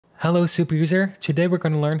Hello Superuser, today we're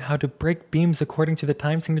going to learn how to break beams according to the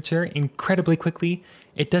time signature incredibly quickly.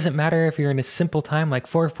 It doesn't matter if you're in a simple time like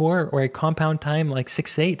 4/4 or a compound time like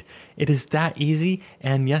 6/8, it is that easy,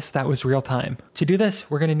 and yes, that was real time. To do this,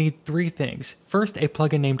 we're going to need three things. First, a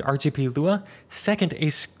plugin named RGP Lua. Second,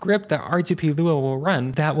 a script that RGP Lua will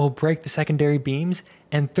run that will break the secondary beams.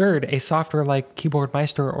 And third, a software like Keyboard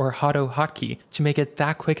Maestro or Hado Hotkey to make it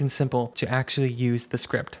that quick and simple to actually use the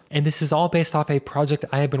script. And this is all based off a project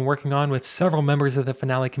I have been working on with several members of the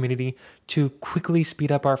Finale community to quickly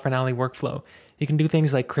speed up our Finale workflow. You can do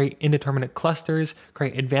things like create indeterminate clusters,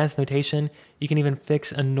 create advanced notation. You can even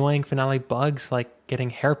fix annoying Finale bugs like getting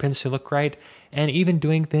hairpins to look right, and even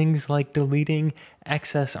doing things like deleting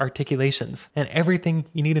excess articulations. And everything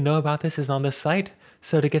you need to know about this is on this site.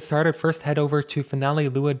 So to get started, first head over to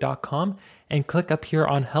finalelua.com and click up here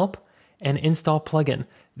on Help and Install Plugin.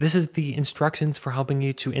 This is the instructions for helping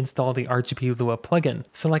you to install the RGP Lua plugin.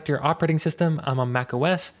 Select your operating system. I'm on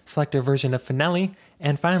macOS. Select your version of Finale.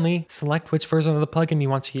 And finally, select which version of the plugin you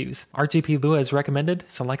want to use. RGP Lua is recommended.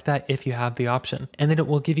 Select that if you have the option. And then it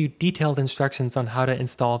will give you detailed instructions on how to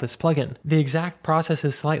install this plugin. The exact process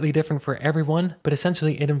is slightly different for everyone, but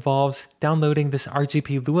essentially it involves downloading this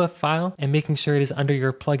RGP Lua file and making sure it is under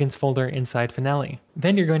your plugins folder inside Finale.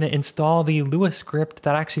 Then you're going to install the Lua script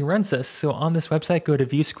that actually runs this. So on this website, go to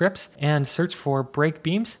View Scripts and search for Break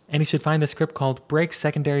Beams, and you should find the script called Break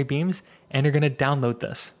Secondary Beams, and you're going to download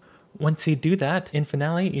this. Once you do that in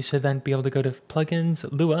Finale, you should then be able to go to Plugins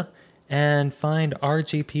Lua and find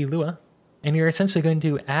RGP Lua. And you're essentially going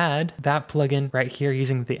to add that plugin right here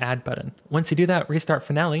using the add button. Once you do that, restart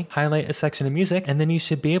Finale, highlight a section of music, and then you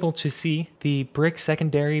should be able to see the Break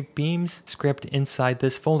Secondary Beams script inside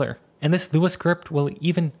this folder. And this Lua script will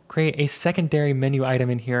even create a secondary menu item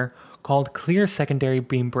in here called Clear Secondary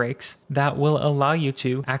Beam Breaks that will allow you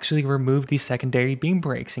to actually remove these secondary beam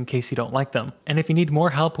breaks in case you don't like them. And if you need more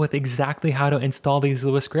help with exactly how to install these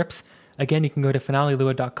Lua scripts, again, you can go to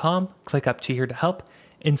finalelua.com, click up to here to help,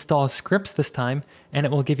 install scripts this time, and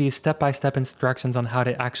it will give you step-by-step instructions on how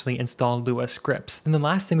to actually install Lua scripts. And the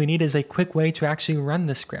last thing we need is a quick way to actually run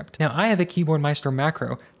the script. Now, I have a Keyboard Maestro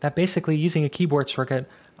macro that basically, using a keyboard shortcut,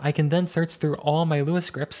 I can then search through all my Lua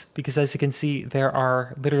scripts because, as you can see, there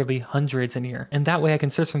are literally hundreds in here. And that way I can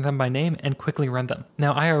search for them by name and quickly run them.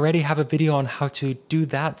 Now, I already have a video on how to do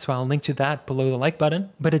that, so I'll link to that below the like button.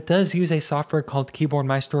 But it does use a software called Keyboard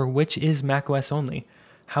Maestro, which is macOS only.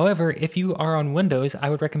 However, if you are on Windows, I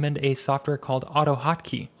would recommend a software called Hado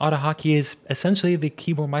Hotkey. Hado Hotkey is essentially the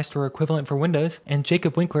Keyboard Maestro equivalent for Windows, and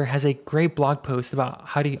Jacob Winkler has a great blog post about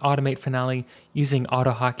how do you automate Finale using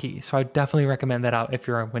Hado Hotkey, so I definitely recommend that out if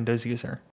you're a Windows user.